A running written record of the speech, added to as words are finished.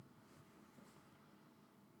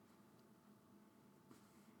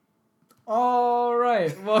All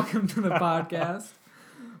right, welcome to the podcast.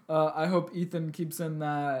 I hope Ethan keeps in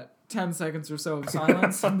that 10 seconds or so of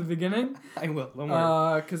silence in the beginning. I will, don't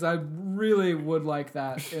worry. Because I really would like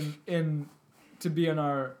that to be in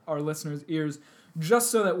our listeners' ears,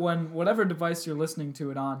 just so that when whatever device you're listening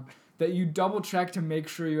to it on, that you double check to make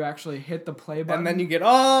sure you actually hit the play button. And then you get,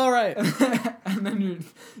 all right. And then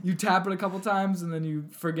you tap it a couple times, and then you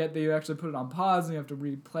forget that you actually put it on pause, and you have to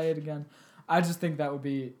replay it again. I just think that would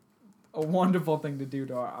be a wonderful thing to do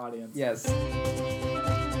to our audience. Yes.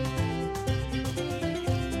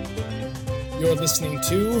 You're listening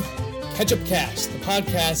to Ketchup Cast, the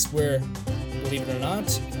podcast where, believe it or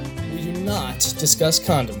not, we do not discuss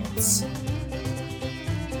condiments.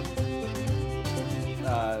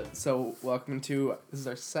 So, welcome to, this is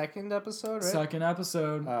our second episode, right? Second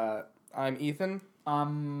episode. I'm Ethan.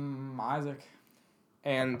 I'm Isaac.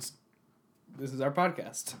 And this is our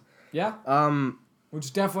podcast. Yeah.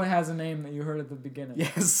 Which definitely has a name that you heard at the beginning.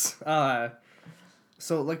 Yes.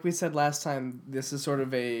 So, like we said last time, this is sort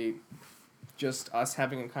of just us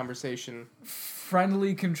having a conversation.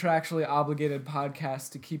 Friendly, contractually obligated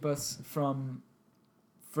podcast to keep us from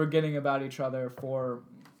forgetting about each other for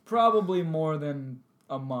probably more than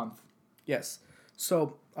a month. Yes.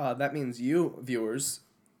 So, that means you, viewers,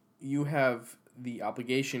 you have the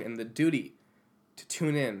obligation and the duty to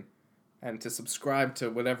tune in and to subscribe to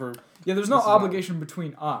whatever. Yeah, there's no obligation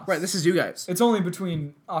between us. Right, this is you guys. It's only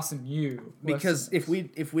between us and you. Because listeners.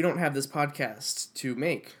 if we don't have this podcast to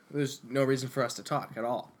make, there's no reason for us to talk at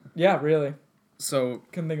all. Yeah, really. So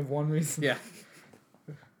Couldn't think of one reason. yeah.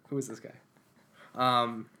 Who is this guy?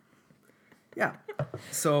 Yeah.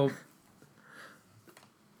 So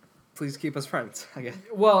please keep us friends, I guess.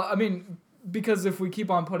 Well, I mean, because if we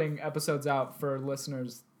keep on putting episodes out for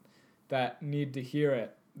listeners that need to hear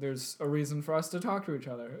it, there's a reason for us to talk to each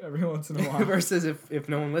other every once in a while. Versus if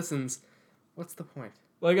no one listens, what's the point?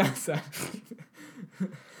 Like I said,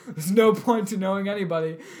 there's no point to knowing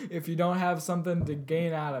anybody if you don't have something to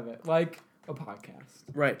gain out of it, like a podcast.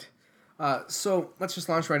 Right. So let's just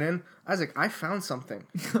launch right in. Isaac, I found something.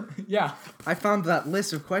 Yeah. I found that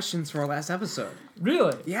list of questions from our last episode.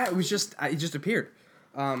 Really? Yeah, it just appeared.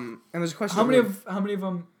 And there's a question. How many of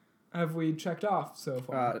them have we checked off so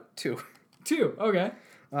far? 2. 2. Okay.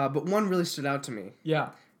 But one really stood out to me. Yeah.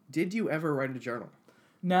 Did you ever write a journal?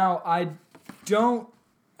 Now, I don't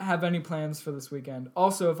have any plans for this weekend.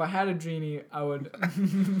 Also, if I had a genie, I would...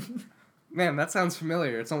 Man, that sounds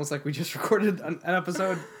familiar. It's almost like we just recorded an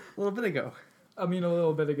episode a little bit ago. I mean, a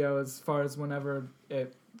little bit ago, as far as whenever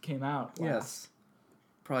it came out. Last. Yes.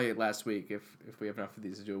 Probably last week, if we have enough of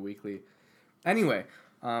these to do a weekly. Anyway,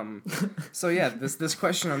 so yeah, this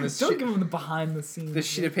question on this Don't give them the behind the scenes. this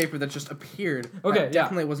sheet of paper that just appeared. Okay, that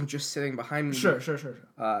definitely wasn't just sitting behind me. Sure.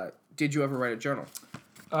 Did you ever write a journal?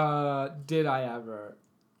 Did I ever?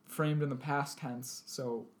 Framed in the past tense,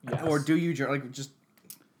 so yes. Or do you journal? Like, just...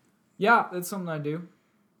 Yeah, that's something I do.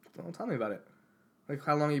 Well, tell me about it. Like,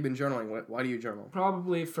 how long have you been journaling? Why do you journal?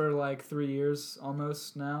 Probably for like 3 years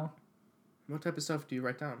almost now. What type of stuff do you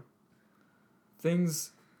write down?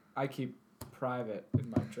 Things I keep private in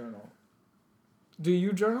my journal. Do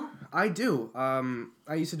you journal? I do.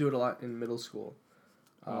 I used to do it a lot in middle school.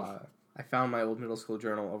 I found my old middle school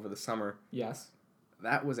journal over the summer. Yes.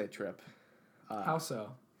 That was a trip. How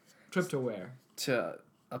so? Trip to where? To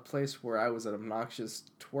a place where I was an obnoxious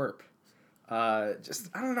twerp. I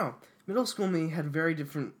don't know. Middle school me had a very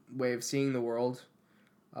different way of seeing the world.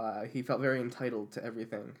 He felt very entitled to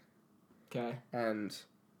everything. Okay. And...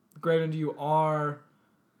 Granted, you are...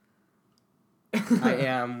 I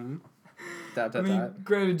am...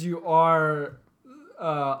 Granted, you are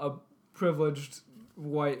a privileged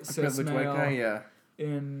white cis privileged male white guy, yeah.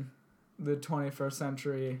 in the 21st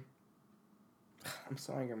century. I'm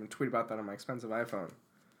sorry, I'm going to tweet about that on my expensive iPhone.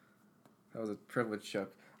 That was a privileged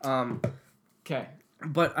joke. Okay.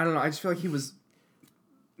 But, I don't know, I just feel like he was...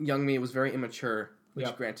 Young me was very immature,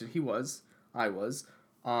 which granted he was. I was.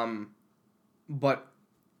 But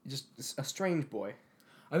just a strange boy.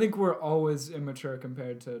 I think we're always immature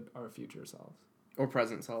compared to our future selves. Or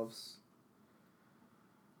present selves.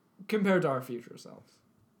 Compared to our future selves.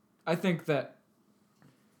 I think that,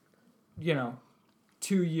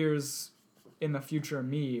 2 years in the future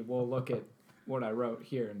me will look at what I wrote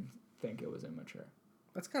here and think it was immature.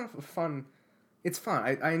 That's kind of a fun... It's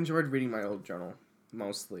fun. I enjoyed reading my old journal,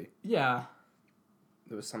 mostly. Yeah.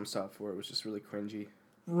 There was some stuff where it was just really cringy.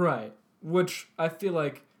 Right. Which I feel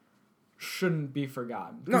like shouldn't be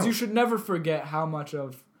forgotten. Because you should never forget how much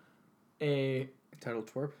of a...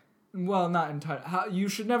 Entitled twerp? Well, not entitled. You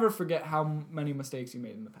should never forget how many mistakes you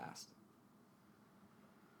made in the past.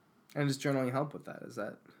 And does journaling help with that? Is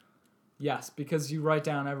that... Yes, because you write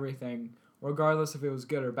down everything, regardless if it was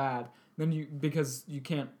good or bad. Then because you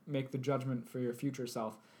can't make the judgment for your future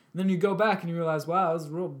self. And then you go back and you realize, wow, I was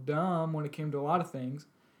real dumb when it came to a lot of things.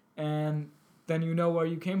 And then you know where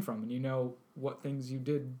you came from and you know what things you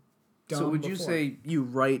did dumb So would before. you say you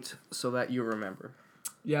write so that you remember?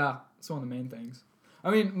 Yeah, it's one of the main things.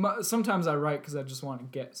 I mean, sometimes I write because I just want to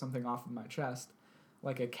get something off of my chest.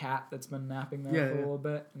 Like a cat that's been napping there for a little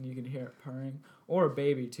bit and you can hear it purring. Or a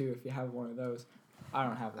baby, too, if you have one of those. I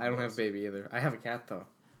don't have one I don't of have those. baby either. I have a cat, though.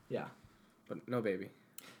 Yeah. But no baby.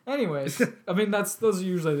 Anyways, I mean, those are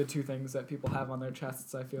usually the two things that people have on their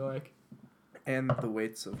chests, I feel like. And the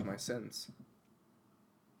weights of my sins.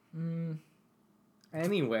 Mm,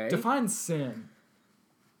 Anyway. define sin.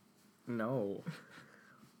 No.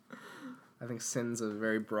 I think sin's a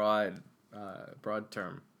very broad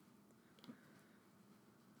term.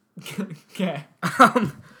 Okay.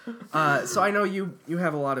 So I know you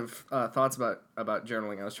have a lot of thoughts about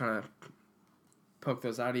journaling. I was trying to poke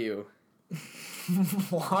those out of you.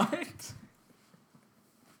 What?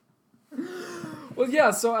 Well,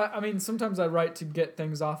 yeah, so I mean, sometimes I write to get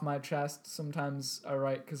things off my chest. Sometimes I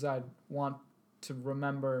write because I want to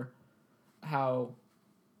remember I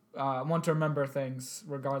want to remember things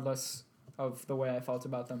regardless of the way I felt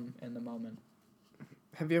about them in the moment.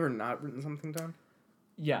 Have you ever not written something down?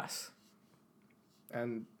 Yes.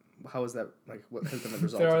 And how is that, like, what has been the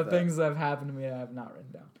result There are of that? things that have happened to me that I have not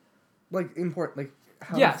written down. Like,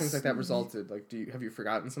 how Yes. have things like that resulted? Like, have you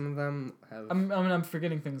forgotten some of them? I'm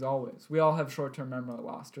forgetting things always. We all have short-term memory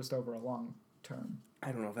loss, just over a long term.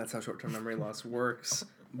 I don't know if that's how short-term memory loss works,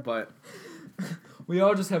 but... We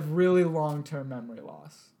all just have really long-term memory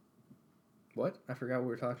loss. What? I forgot what we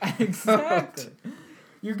were talking about. Exactly.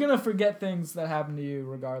 You're going to forget things that happen to you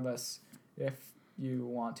regardless if you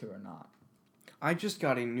want to or not. I just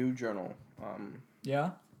got a new journal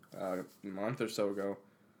Yeah? a month or so ago.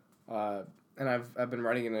 And I've been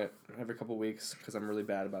writing in it every couple weeks because I'm really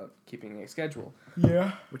bad about keeping a schedule,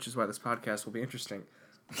 Yeah. which is why this podcast will be interesting.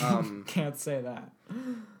 Can't say that.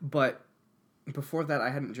 But before that, I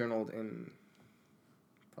hadn't journaled in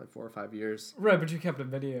probably 4 or 5 years. Right, but you kept a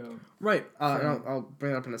video. Right. And I'll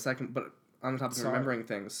bring it up in a second. But on the topic of remembering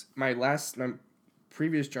things, my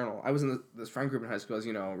previous journal, I was in this friend group in high school, as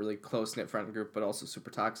you know, a really close-knit friend group, but also super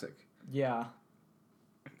toxic. Yeah.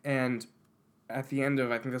 And at the end of,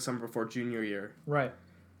 I think the summer before junior year, Right.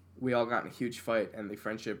 we all got in a huge fight, and the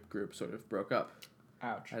friendship group sort of broke up.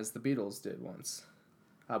 Ouch. As the Beatles did once.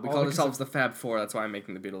 We All called because ourselves the Fab Four, that's why I'm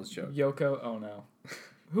making the Beatles joke. Yoko Ono.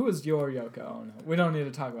 Who is your Yoko Ono? We don't need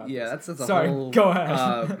to talk about Yeah, this. that's a Sorry, whole... go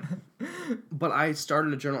ahead. But I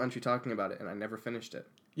started a journal entry talking about it, and I never finished it.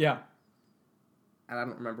 Yeah. And I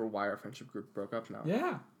don't remember why our friendship group broke up now.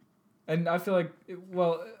 Yeah. And I feel like,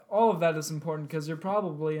 all of that is important because you're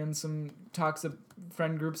probably in some toxic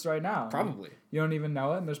friend groups right now. Probably. You don't even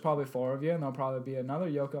know it, and there's probably 4 of you, and there'll probably be another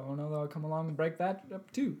Yoko Ono that'll come along and break that up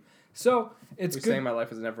too. So, it's You're good. saying my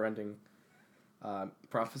life is a never-ending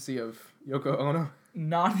prophecy of Yoko Ono?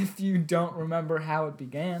 Not if you don't remember how it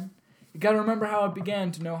began. You gotta remember how it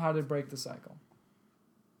began to know how to break the cycle.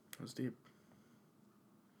 That was deep.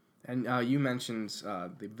 And you mentioned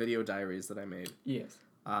the video diaries that I made. Yes.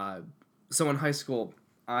 So in high school,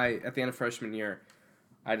 at the end of freshman year,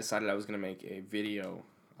 I decided I was going to make a video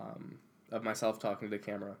of myself talking to the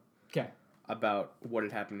camera. Okay. About what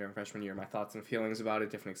had happened during freshman year, my thoughts and feelings about it,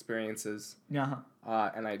 different experiences.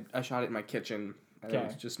 Uh-huh. And I shot it in my kitchen, and it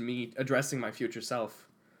was Okay. just me addressing my future self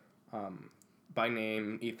by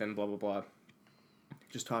name, Ethan, blah, blah, blah.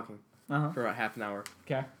 Just talking Uh-huh. for about half an hour.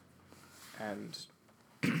 Okay. And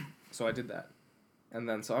so I did that. And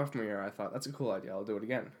then sophomore year, I thought, that's a cool idea, I'll do it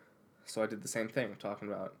again. So I did the same thing, talking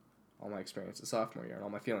about all my experiences sophomore year and all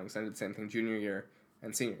my feelings. I did the same thing junior year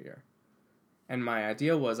and senior year. And my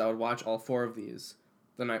idea was I would watch all 4 of these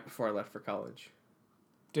the night before I left for college.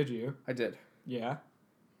 Did you? I did. Yeah.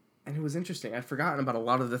 And it was interesting. I'd forgotten about a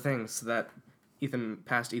lot of the things that Ethan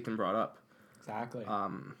brought up. Exactly.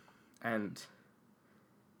 And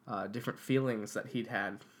different feelings that he'd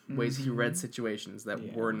had, ways he read situations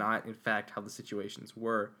that were not, in fact, how the situations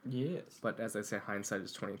were. Yes. But as I say, hindsight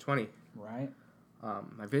is 20/20. Right.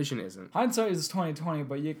 My vision isn't. Hindsight is 20/20,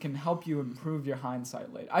 but it can help you improve your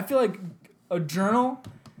hindsight later. I feel like a journal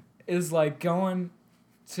is like going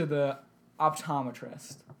to the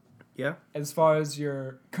optometrist Yeah. as far as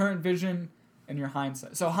your current vision and your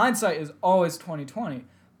hindsight. So hindsight is always 20/20,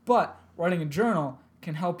 but writing a journal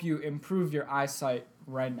can help you improve your eyesight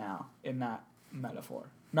right now in that metaphor.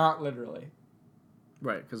 Not literally.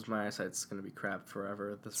 Right, because my eyesight's going to be crap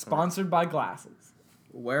forever at this point. Sponsored by glasses.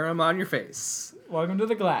 Wear them on your face. Welcome to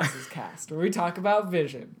the Glasses Cast, where we talk about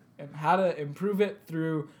vision and how to improve it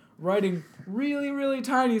through writing really, really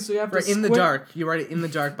tiny. So you have to Right, in squint. the dark. You write it in the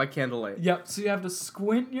dark by candlelight. Yep. So you have to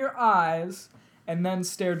squint your eyes and then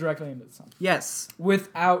stare directly into the sun Yes.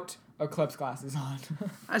 without eclipse glasses on.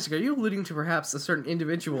 Isaac, are you alluding to perhaps a certain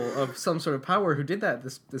individual of some sort of power who did that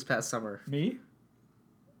this past summer? Me?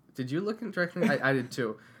 Did you look in directly? I did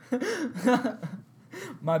too.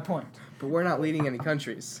 My point. But we're not leading any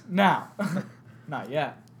countries. Now. Not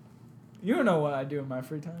yet. You don't know what I do in my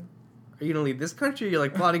free time. Are you gonna lead this country? Or you're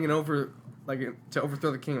like plotting to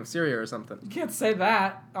overthrow the king of Syria or something. You can't say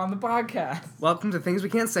that on the podcast. Welcome to Things We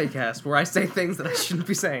Can't Say Cast, where I say things that I shouldn't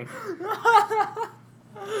be saying.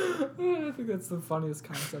 I think that's the funniest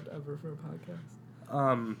concept ever for a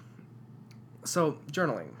podcast. So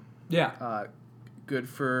journaling, Yeah. good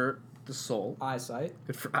for the soul, Eyesight.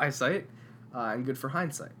 good for eyesight, and good for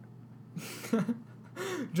hindsight.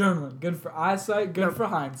 Journaling. Good for eyesight, good for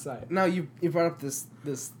hindsight. Now you brought up this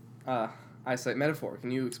eyesight metaphor.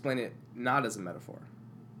 Can you explain it not as a metaphor?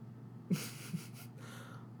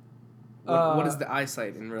 What is the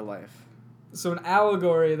eyesight in real life? So an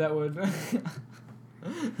allegory that would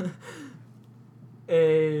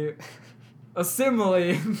a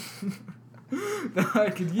simile that I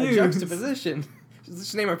could use. A juxtaposition.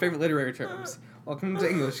 Just name our favorite literary terms. Welcome to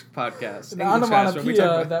English Podcast. An English Fast, where we talk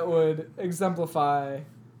onomatopoeia about- that would exemplify.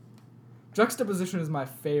 Juxtaposition is my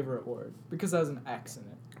favorite word because it has an X in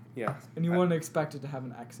it, Yeah. and you wouldn't expect it to have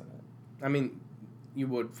an X in it. I mean, you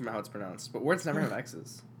would from how it's pronounced, but words never have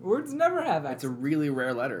X's. Words never have It's X. a really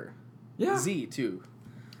rare letter. Yeah. Z too.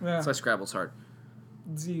 Yeah. That's why Scrabble's hard.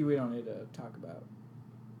 Z we don't need to talk about.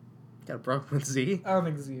 Got a problem with Z? I don't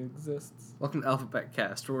think Z exists. Welcome to Alphabet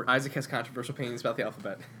Cast, where Isaac has controversial opinions about the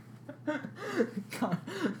alphabet. God.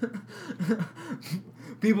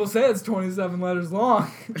 People say it's 27 letters long,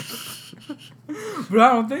 but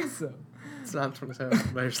I don't think so. It's not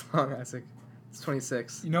 27 letters long, Isaac. It's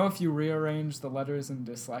 26. You know, if you rearrange the letters in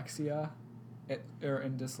dyslexia, or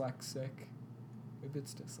in dyslexic, maybe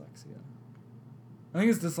it's dyslexia. I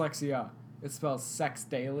think it's dyslexia. It spells sex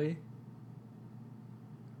daily.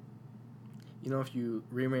 You know, if you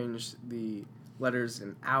rearrange the letters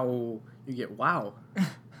in ow, you get wow.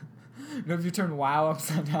 You know, if you turn wow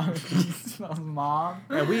upside down, it spells mom.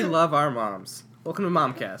 And we love our moms. Welcome to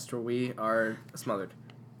Momcast, where we are smothered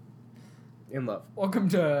in love. Welcome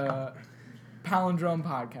to Palindrome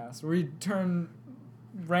Podcast, where we turn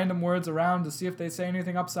random words around to see if they say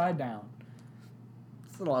anything upside down.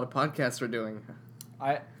 It's a lot of podcasts we're doing.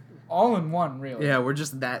 All in one, really. Yeah, we're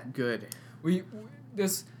just that good.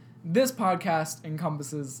 This podcast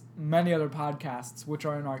encompasses many other podcasts, which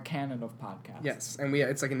are in our canon of podcasts. Yes, and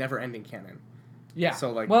it's like a never-ending canon. Yeah.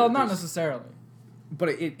 So, like, well, not there's- necessarily. But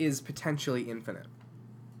it is potentially infinite.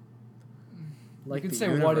 Like you could the say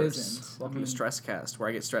universe. what isn't. Welcome to Stresscast, where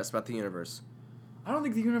I get stressed about the universe. I don't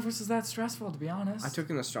think the universe is that stressful, to be honest. I took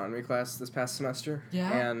an astronomy class this past semester.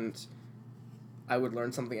 Yeah? And I would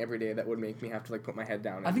learn something every day that would make me have to, like, put my head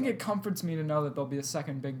down. I think and, it comforts me to know that there'll be a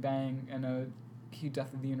second Big Bang and a heat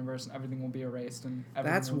death of the universe, and everything will be erased, and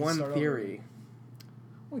everything That's will one start theory.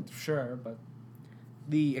 over. Well, sure, but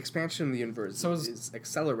The expansion of the universe So is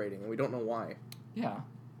accelerating, and we don't know why. yeah.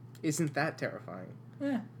 Isn't that terrifying?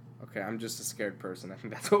 Eh. Okay, I'm just a scared person. I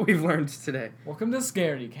think that's what we've learned today. Welcome to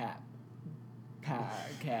Scaredy Cat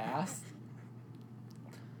podcast.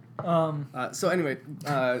 So anyway,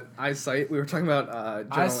 eyesight. We were talking about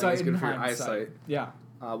journaling Eyesight is good and for your hindsight. eyesight. Yeah.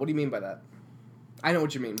 What do you mean by that? I know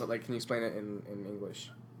what you mean, but like, can you explain it in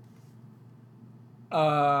English?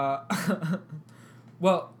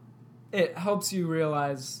 Well, it helps you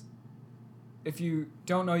realize if you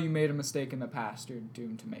don't know you made a mistake in the past, you're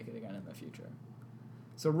doomed to make it again in the future.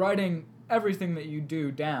 So writing everything that you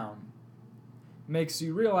do down makes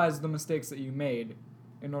you realize the mistakes that you made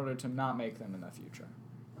in order to not make them in the future.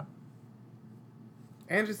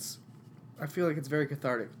 And I feel like it's very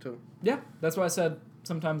cathartic too. Yeah, that's why I said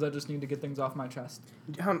sometimes I just need to get things off my chest.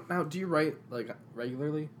 Now, do you write like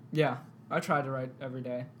regularly? Yeah, I try to write every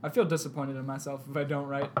day. I feel disappointed in myself if I don't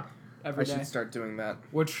write every I day, should start doing that.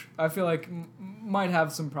 which I feel like might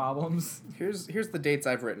have some problems. Here's the dates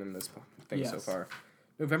I've written in this thing so Yes. far.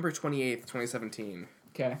 November 28th, 2017.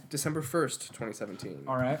 Okay, December 1st, 2017.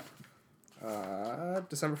 all right.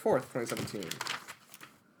 December 4th, 2017.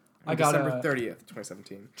 I And got December a 30th,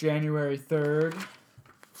 2017. January 3rd.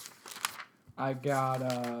 I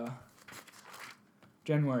got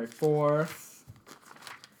January 4th.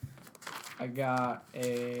 I got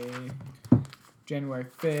a January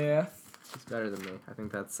 5th. It's better than me. I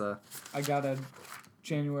think that's I got a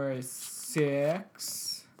January 6th.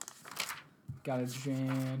 Got a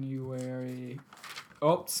January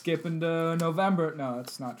Oh, skipping to November. No,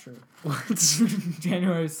 that's not true. What?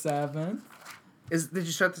 January 7th. Did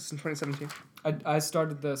you start this in 2017? I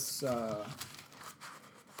started this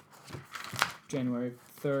January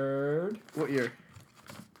 3rd, What year?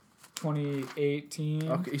 2018.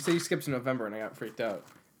 Okay, you said you skipped to November and I got freaked out.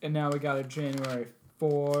 And now we got a January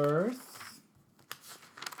 4th.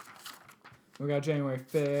 We got January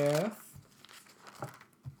 5th.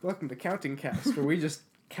 Welcome to Counting Cast, where we just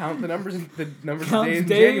count the numbers of Count days in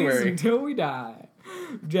days January. until we die.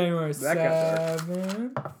 January That got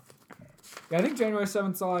 7th. Yeah, I think January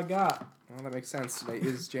 7th is all I got. Well, that makes sense. Today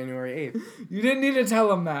is January 8th, You didn't need to tell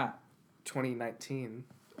them that. 2019.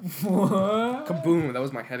 What? Kaboom! That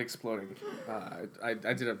was my head exploding. I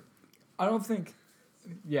did a... I don't think...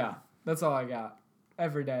 Yeah, that's all I got.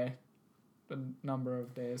 Every day. The number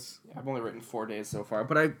of days. I've only written 4 days so far,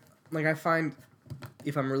 but I find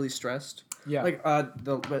if I'm really stressed... Yeah. Like,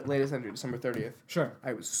 the latest entry, December 30th. Sure.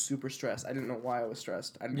 I was super stressed. I didn't know why I was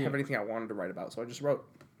stressed. I didn't have anything I wanted to write about, so I just wrote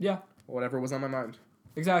Yeah, whatever was on my mind.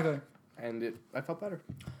 exactly. And I felt better.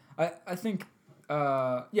 I think,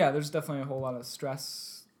 there's definitely a whole lot of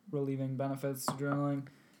stress relieving benefits to journaling.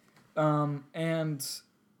 And,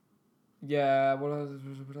 yeah, what else?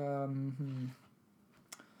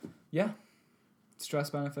 Yeah, stress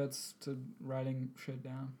benefits to writing shit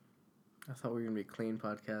down. I thought we were going to be a clean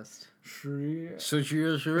podcast. Sure.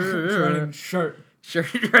 Sure. Writing shirt.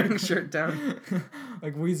 Writing shirt down.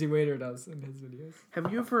 Like Wheezy Waiter does in his videos.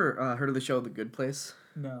 Have you ever heard of the show The Good Place?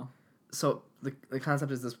 No. So the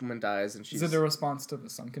concept is this woman dies and she's... Is it a response to The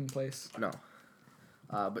Sunken Place? No.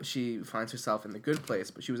 But she finds herself in the good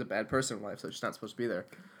place, but she was a bad person in life, so she's not supposed to be there.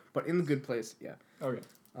 But in the good place, yeah. Okay.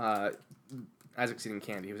 Isaac's eating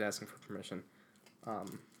candy. He was asking for permission.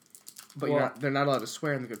 But Well- they're not allowed to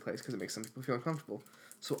swear in the good place because it makes some people feel uncomfortable.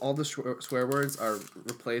 So all the swear words are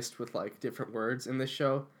replaced with, like, different words in this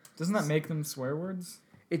show. Doesn't that make them swear words?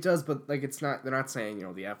 It does, but, like, it's not... They're not saying,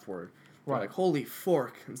 the F word. They're Right. like, holy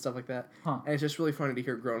fork, and stuff like that. Huh. And it's just really funny to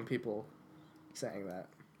hear grown people saying that.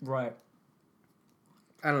 Right.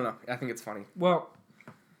 I don't know. I think it's funny. Well,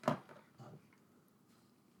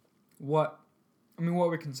 what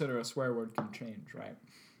we consider a swear word can change, right?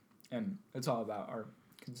 And it's all about our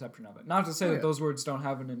conception of it. Not to say that those words don't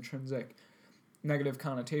have an intrinsic negative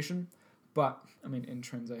connotation, but,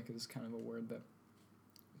 intrinsic is kind of a word that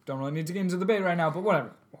don't really need to get into the debate right now, but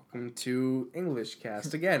whatever. Welcome to English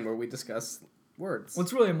Cast again, where we discuss words. Well,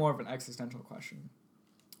 it's really more of an existential question.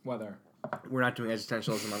 Whether. We're not doing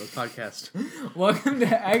existentialism on this podcast. Welcome to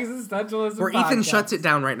Existentialism Where Podcast. Ethan shuts it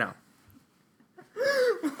down right now.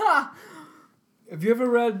 Have you ever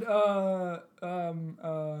read The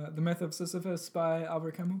Myth of Sisyphus by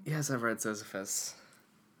Albert Camus? Yes, I've read Sisyphus.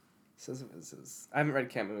 Sisyphus is... I haven't read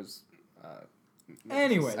Camus.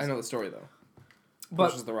 Anyways. I know the story, though. But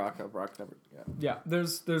Which is the rock of rock never... Yeah. yeah,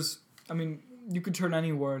 there's you could turn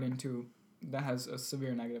any word into that has a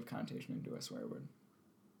severe negative connotation into a swear word.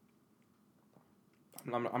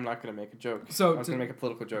 I'm not going to make a joke. So I was going to make a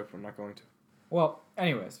political joke, but I'm not going to. Well,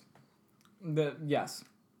 anyways, yes,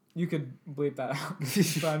 you could bleep that out,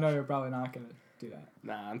 but I know you're probably not going to do that.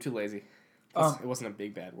 Nah, I'm too lazy. It wasn't a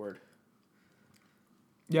big bad word.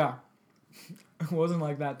 Yeah, it wasn't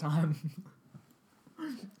like that time.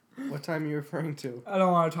 What time are you referring to? I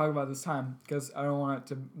don't want to talk about this time because I don't want it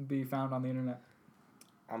to be found on the internet.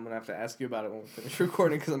 I'm going to have to ask you about it when we finish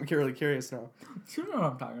recording because I'm really curious now. You know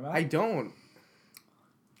what I'm talking about. I don't.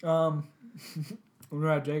 When we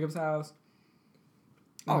were at Jacob's house.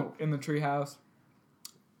 Oh. In the tree house.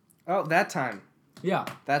 Oh, that time. Yeah.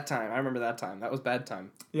 That time. I remember that time. That was bad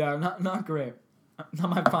time. Yeah, not great. Not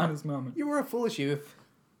my finest moment. You were a foolish youth.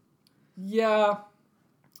 Yeah.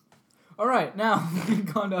 All right, now we can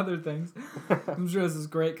go on to other things. I'm sure this is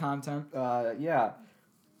great content. Yeah.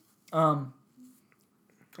 I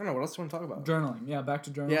don't know. What else do you want to talk about? Journaling. Yeah, back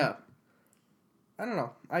to journaling. Yeah. I don't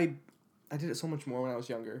know. I did it so much more when I was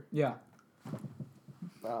younger. Yeah.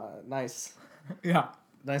 Nice. Yeah.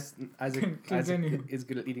 Nice. Isaac Continue. is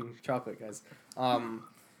good at eating chocolate, guys.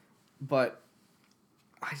 But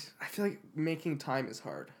I feel like making time is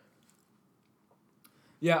hard.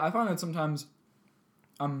 Yeah, I find that sometimes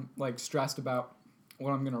I'm like stressed about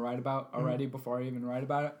what I'm gonna write about already before I even write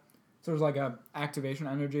about it. So there's like a activation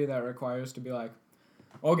energy that requires to be like,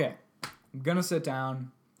 okay, I'm gonna sit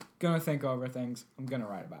down, gonna think over things, I'm gonna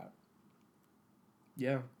write about it.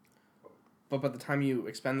 Yeah. But by the time you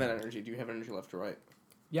expend that energy, do you have energy left to write?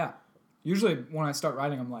 Yeah. Usually when I start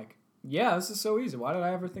writing, I'm like, yeah, this is so easy. Why did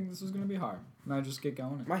I ever think this was gonna be hard? And I just get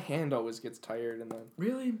going. My hand always gets tired and then...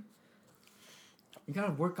 Really? You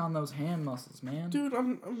gotta work on those hand muscles, man. Dude,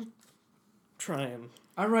 I'm trying.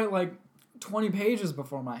 I write like 20 pages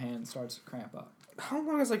before my hand starts to cramp up. How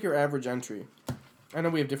long is like your average entry? I know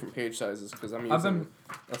we have different page sizes because I'm using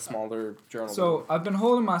a smaller journal. So I've been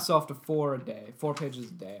holding myself to 4 pages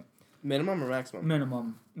a day. Minimum or maximum?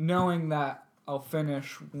 Minimum. Knowing that I'll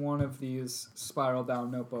finish one of these Spiral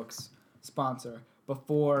Down notebooks sponsor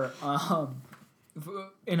before,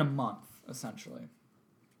 in a month, essentially.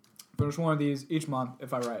 Finish one of these each month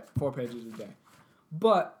if I write 4 pages a day.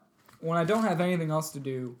 But when I don't have anything else to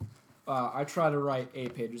do, I try to write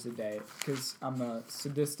 8 pages a day because I'm a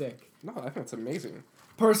sadistic No, I think it's amazing.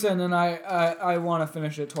 person and I want to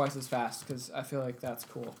finish it twice as fast because I feel like that's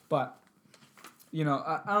cool. But, you know,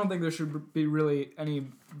 I don't think there should be really any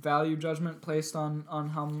value judgment placed on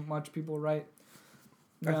how much people write.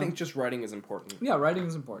 I think just writing is important. Yeah, writing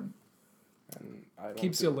is important. And I don't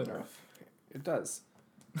Keeps do you it literate. enough. It does.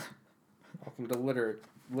 Welcome to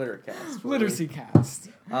Littercast. Literacy cast.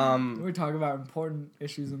 Um, We talk about important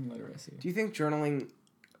issues in literacy. do you think journaling?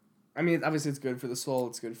 I mean, obviously it's good for the soul.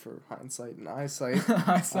 It's good for hindsight and eyesight.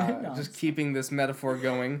 Just keeping this metaphor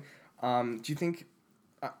going. Do you think?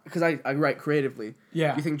 Because I write creatively.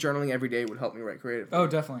 Yeah. Do you think journaling every day would help me write creatively? Oh,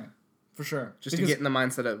 definitely. For sure. Just to get in the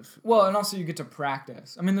mindset of. Well, and also you get to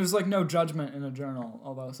practice. I mean, there's like no judgment in a journal,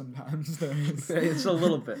 although sometimes there is. It's a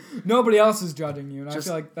little bit. Nobody else is judging you, and I Just-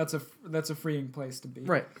 feel like that's a freeing place to be.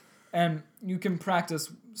 Right. And you can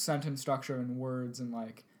practice sentence structure and words and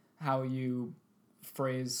like how you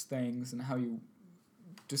phrase things and how you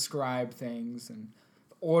describe things and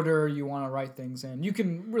the order you want to write things in. You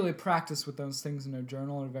can really practice with those things in a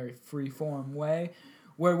journal in a very free form way,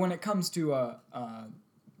 where when it comes to a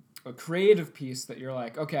creative piece that you're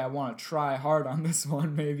like, okay, I want to try hard on this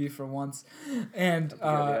one maybe for once, and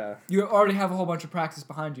Yeah. you already have a whole bunch of practice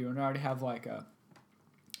behind you and already have like a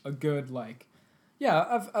good like,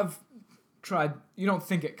 yeah, I've tried. You don't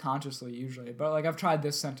think it consciously usually, but like I've tried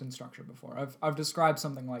this sentence structure before. I've described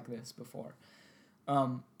something like this before.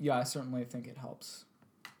 Yeah, I certainly think it helps.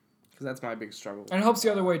 Because that's my big struggle. And it helps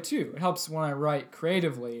the other way too. It helps when I write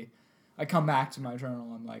creatively. I come back to my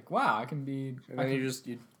journal. I'm like, wow, I can be. And then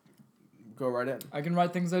you go right in. I can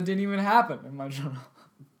write things that didn't even happen in my journal.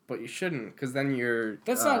 But you shouldn't, because then you're.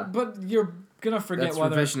 That's not. But you're gonna forget That's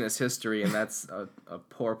whether. revisionist history, and that's a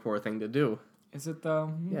poor thing to do. Is it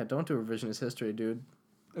though? Yeah, don't do revisionist history, dude.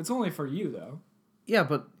 It's only for you though. Yeah,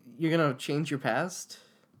 but you're gonna change your past.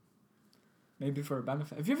 Maybe for a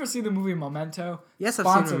benefit. Have you ever seen the movie Memento? Yes, I've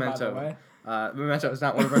Sponsored, seen by Memento. the way. Memento is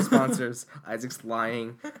not one of our sponsors. Isaac's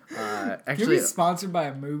lying. Can Actually, be sponsored by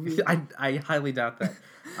a movie. I highly doubt that.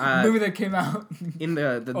 Movie that came out In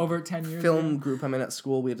the over 10 years film ago. group I'm in at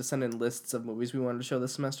school, we had to send in lists of movies we wanted to show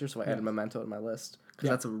this semester, so I added Yeah. Memento to my list because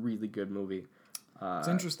Yeah. that's a really good movie. It's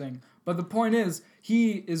interesting. But the point is,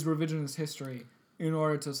 he is revisionist history in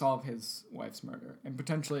order to solve his wife's murder and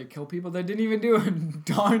potentially kill people that didn't even do a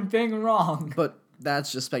darn thing wrong. But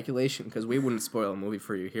that's just speculation because we wouldn't spoil a movie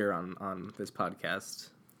for you here on this podcast.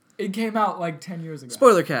 It came out like 10 years ago.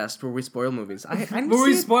 Spoiler cast where we spoil movies. I didn't Where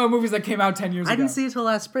we see it. spoil movies that came out 10 years ago. I didn't see it till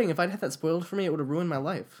last spring. If I'd had that spoiled for me, it would have ruined my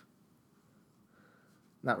life.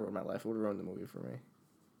 Not ruined my life. It would have ruined the movie for me.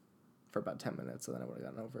 For about 10 minutes, and then I would have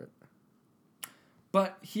gotten over it.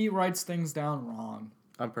 But he writes things down wrong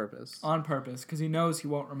On purpose. on purpose because he knows he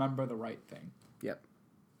won't remember the right thing. Yep.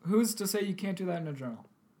 Who's to say you can't do that in a journal?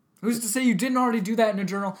 Who's to say you didn't already do that in a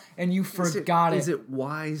journal and you forgot it? Is it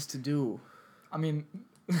wise to do? I mean,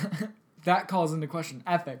 that calls into question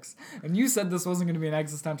ethics. And you said this wasn't going to be an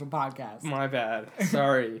existential podcast. My bad.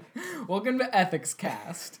 Sorry. Welcome to Ethics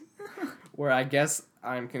Cast. Where I guess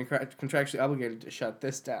I'm contractually obligated to shut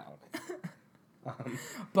this down.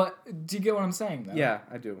 But do you get what I'm saying, though? Yeah,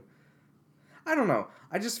 I do. I don't know.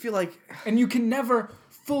 I just feel like... And you can never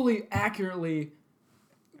fully, accurately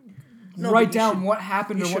No, write but you down should- what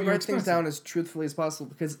happened You or what should you're write things experiencing. down as truthfully as possible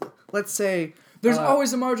because, let's say... There's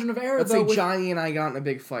always a margin of error, Let's though. say with- Johnny and I got in a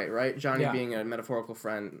big fight, right? Johnny Yeah. being a metaphorical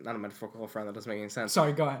friend, not a metaphorical friend, that doesn't make any sense.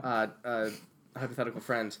 Sorry, go ahead. A hypothetical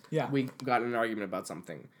friend. Yeah. We got in an argument about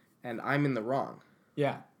something, and I'm in the wrong,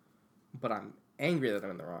 Yeah. but I'm angry that I'm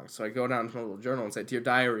in the wrong. So I go down to my little journal and say, "Dear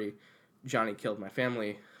diary, Johnny killed my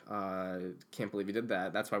family. Can't believe he did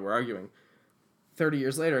that. That's why we're arguing." 30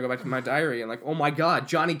 years later, I go back to my diary and like, "Oh my God,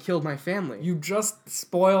 Johnny killed my family." You just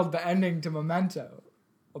spoiled the ending to Memento.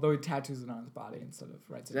 Although he tattoos it on his body instead of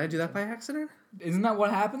writes it. Did I do that by accident? Isn't that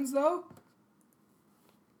what happens, though?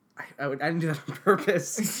 I didn't do that on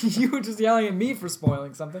purpose. You were just yelling at me for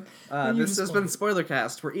spoiling something. and you This just has been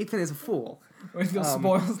Spoilercast, where Ethan is a fool. When he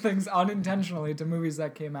spoils things unintentionally to movies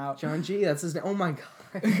that came out. John G, that's his name. Oh my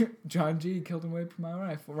God. John G. killed and raped my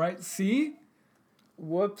rifle, right? See?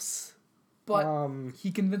 Whoops. But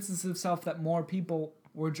he convinces himself that more people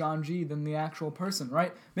were John G. than the actual person,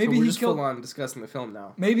 right? Maybe we're he just killed. full on discussing the film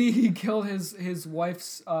now. Maybe he killed his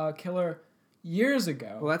wife's killer years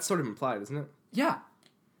ago. Well, that's sort of implied, isn't it? Yeah.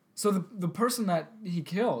 So the person that he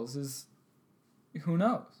kills is, who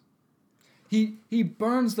knows? He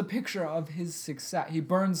burns the picture of his success. He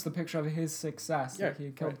burns the picture of his success that he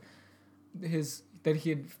had killed, that he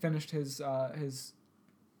had finished his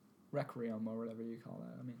requiem or whatever you call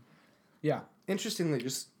that. I mean, yeah. Interestingly,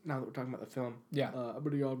 just now that we're talking about the film, Yeah. I'm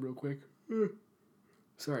gonna yawn real quick.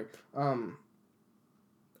 Sorry.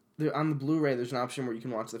 There, on the Blu-ray, there's an option where you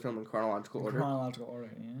can watch the film in chronological order. Chronological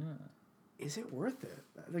order, yeah. Is it worth it?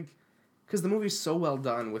 Like, because the movie's so well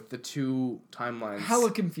done with the two timelines.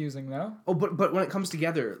 Hella confusing though. Oh, but when it comes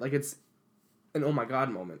together, like it's an oh my god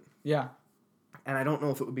moment. Yeah. And I don't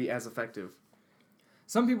know if it would be as effective.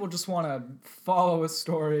 Some people just want to follow a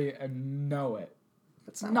story and know it.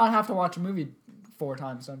 That's Not have to watch a movie 4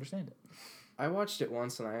 times to understand it. I watched it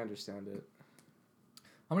once and I understand it.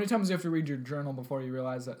 How many times do you have to read your journal before you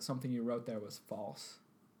realize that something you wrote there was false?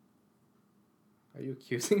 Are you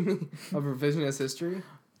accusing me of revisionist history?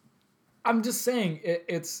 I'm just saying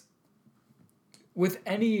it's with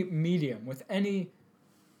any medium, with any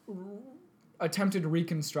attempted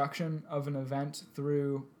reconstruction of an event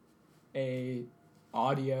through a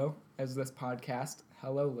audio, as this podcast,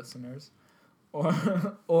 hello listeners,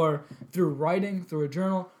 or through writing, through a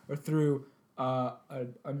journal, or through a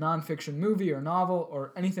nonfiction movie or novel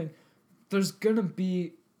or anything, there's gonna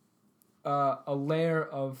be a layer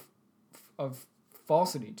of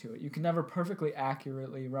falsity to it. You can never perfectly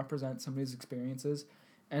accurately represent somebody's experiences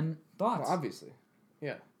and thoughts. Well, obviously.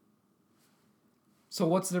 Yeah. So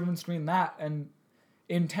what's the difference between that and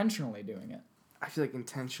intentionally doing it? I feel like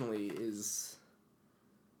intentionally is...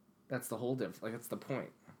 That's the whole difference. Like, that's the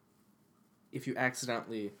point. If you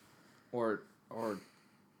accidentally or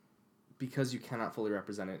because you cannot fully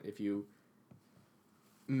represent it, if you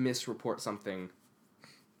misreport something,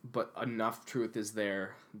 but enough truth is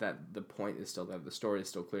there that the point is still there, the story is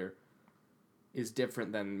still clear, is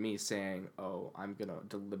different than me saying, oh, I'm going to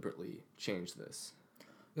deliberately change this.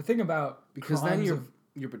 The thing about Because then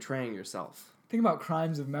you're betraying yourself. The thing about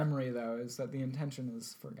crimes of memory, though, is that the intention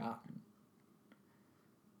is forgotten.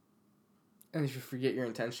 And if you forget your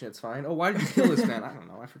intention, it's fine. Oh, why did you kill this man? I don't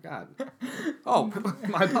know. I forgot. Oh,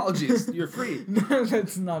 my apologies. You're free. No,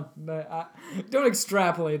 that's not... don't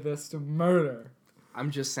extrapolate this to murder.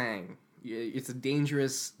 I'm just saying. It's a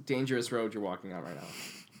dangerous, dangerous road you're walking on right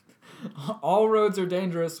now. All roads are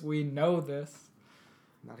dangerous. We know this.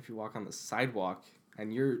 Not if you walk on the sidewalk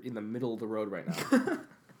and you're in the middle of the road right now.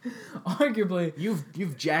 Arguably...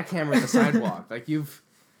 You've jackhammered the sidewalk. Like, you've...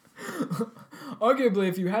 Arguably,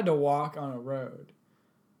 if you had to walk on a road,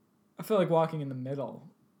 I feel like walking in the middle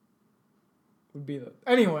would be the...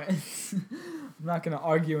 Anyway, I'm not going to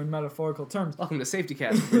argue in metaphorical terms. Welcome to Safety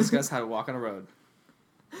Cast, where we discuss how to walk on a road.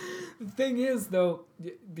 The thing is, though,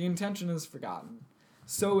 the intention is forgotten.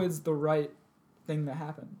 So is the right thing that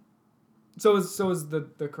happened. So is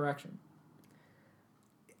the correction.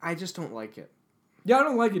 I just don't like it. Yeah, I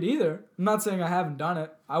don't like it either. I'm not saying I haven't done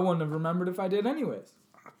it. I wouldn't have remembered if I did anyways.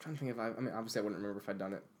 I'm trying to think if I mean, obviously I wouldn't remember if I'd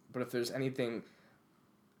done it. But if there's anything...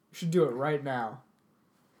 You should do it right now.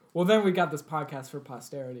 Well, then we got this podcast for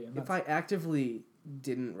posterity. And if I actively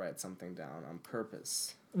didn't write something down on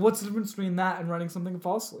purpose... What's the difference between that and writing something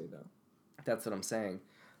falsely, though? That's what I'm saying.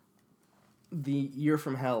 The Year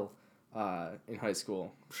from Hell in high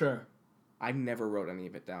school... Sure. I never wrote any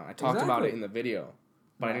of it down. I talked about it in the video,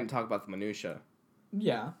 but Right. I didn't talk about the minutia.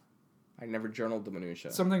 Yeah. I never journaled the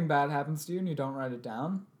minutia. Something bad happens to you and you don't write it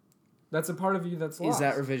down. That's a part of you that's lost. Is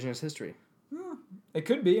that revisionist history? It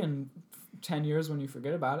could be in 10 years when you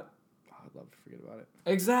forget about it. Oh, I'd love to forget about it.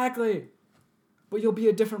 Exactly. But you'll be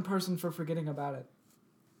a different person for forgetting about it.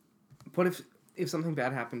 But if something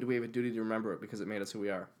bad happened, do we have a duty to remember it because it made us who we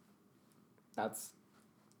are? It's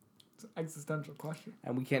an existential question.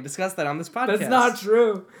 And we can't discuss that on this podcast. That's not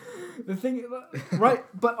true. The thing, right?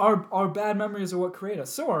 But our bad memories are what create us.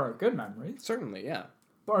 So are our good memories. Certainly, yeah.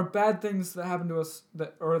 But our bad things that happen to us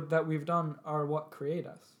that we've done are what create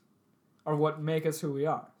us, are what make us who we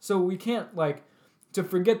are. So we can't to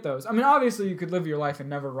forget those. I mean, obviously you could live your life and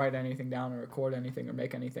never write anything down or record anything or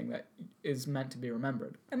make anything that is meant to be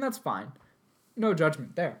remembered, and that's fine. No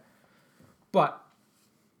judgment there. But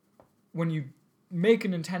when you make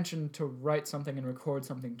an intention to write something and record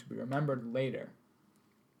something to be remembered later,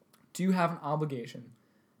 do you have an obligation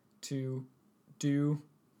to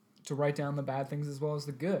write down the bad things as well as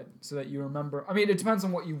the good so that you remember? I mean, it depends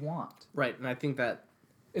on what you want. Right, and I think that...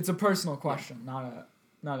 It's a personal question, not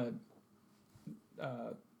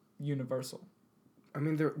a universal. I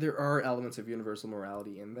mean, there are elements of universal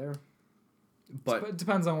morality in there, but It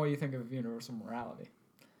depends on what you think of universal morality.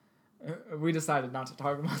 We decided not to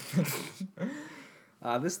talk about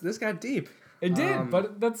this. This got deep. It did,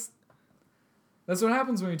 but that's what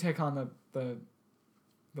happens when you take on the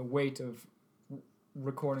weight of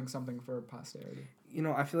recording something for posterity. You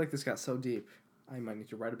know, I feel like this got so deep. I might need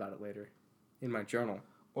to write about it later in my journal.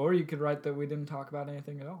 Or you could write that we didn't talk about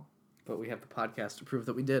anything at all. But we have the podcast to prove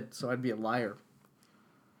that we did, so I'd be a liar.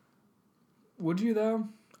 Would you, though?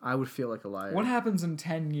 I would feel like a liar. What happens in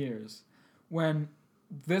 10 years when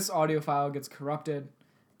this audio file gets corrupted?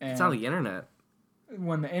 And It's on the internet.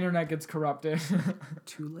 when the internet gets corrupted.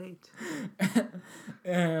 Too late.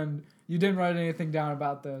 And you didn't write anything down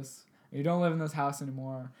about this. You don't live in this house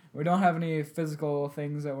anymore. We don't have any physical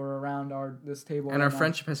things that were around this table. And our right now.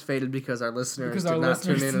 friendship has faded because our listeners Because did our not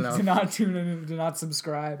listeners tune in enough. did not tune in and did not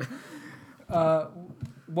subscribe.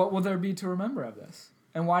 What will there be to remember of this?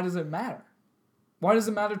 And why does it matter? Why does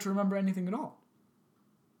it matter to remember anything at all?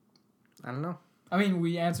 I don't know. I mean,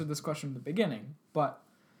 we answered this question at the beginning, but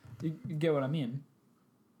you get what I mean.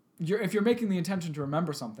 If you're making the intention to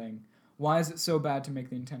remember something, why is it so bad to make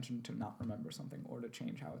the intention to not remember something or to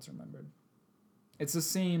change how it's remembered? It's the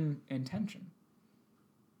same intention.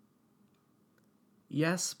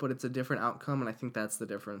 Yes, but it's a different outcome, and I think that's the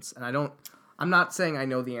difference. And I'm not saying I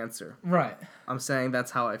know the answer. Right. I'm saying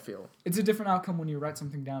that's how I feel. It's a different outcome when you write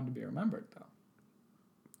something down to be remembered, though.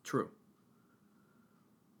 True.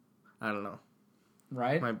 I don't know.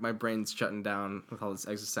 Right? My brain's shutting down with all this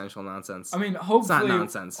existential nonsense. I mean, hopefully, It's not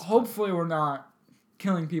nonsense. Hopefully, we're not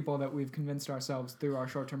killing people that we've convinced ourselves through our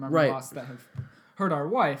short-term memory Right. loss that have hurt our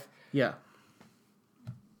wife. Yeah.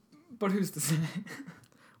 But who's to say?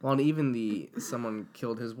 Well, and even someone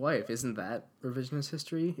killed his wife. Isn't that revisionist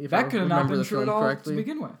history? If That I could have not remember been the true at film all correctly? to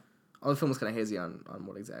begin with. Oh, the film was kind of hazy on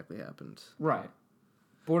what exactly happened. Right.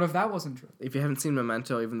 But what if that wasn't true? If you haven't seen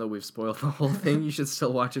Memento, even though we've spoiled the whole thing, you should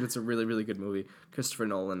still watch it. It's a really, really good movie. Christopher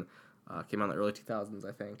Nolan came out in the early 2000s,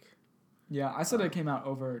 I think. Yeah, I said it came out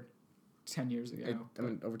over 10 years ago.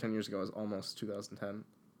 Over 10 years ago. It was almost 2010.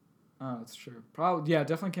 Oh, that's true. Probably, yeah, it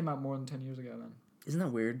definitely came out more than 10 years ago then. Isn't that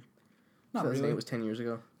weird? Not 2008 really. was 10 years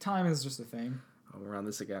ago. Time is just a thing. Oh, we're on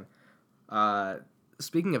this again.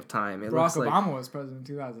 Speaking of time, it Barack looks like... Obama was president in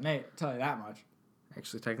 2008. I'll tell you that much.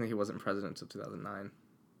 Actually, technically, he wasn't president until 2009.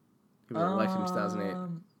 He was elected in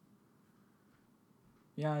 2008.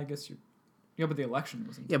 Yeah, I guess you... Yeah, but the election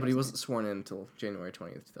was in Yeah, but he 2008. wasn't sworn in until January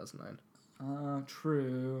 20th, 2009.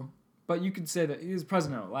 True. But you could say that he was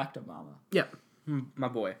President-elect Obama. Yeah, my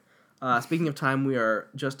boy. Speaking of time, we are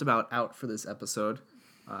just about out for this episode.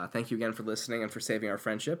 Thank you again for listening and for saving our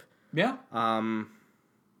friendship. Yeah.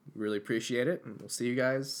 Really appreciate it, and we'll see you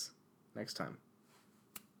guys next time.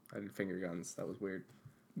 I did finger guns. That was weird.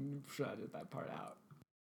 Should I did that part out.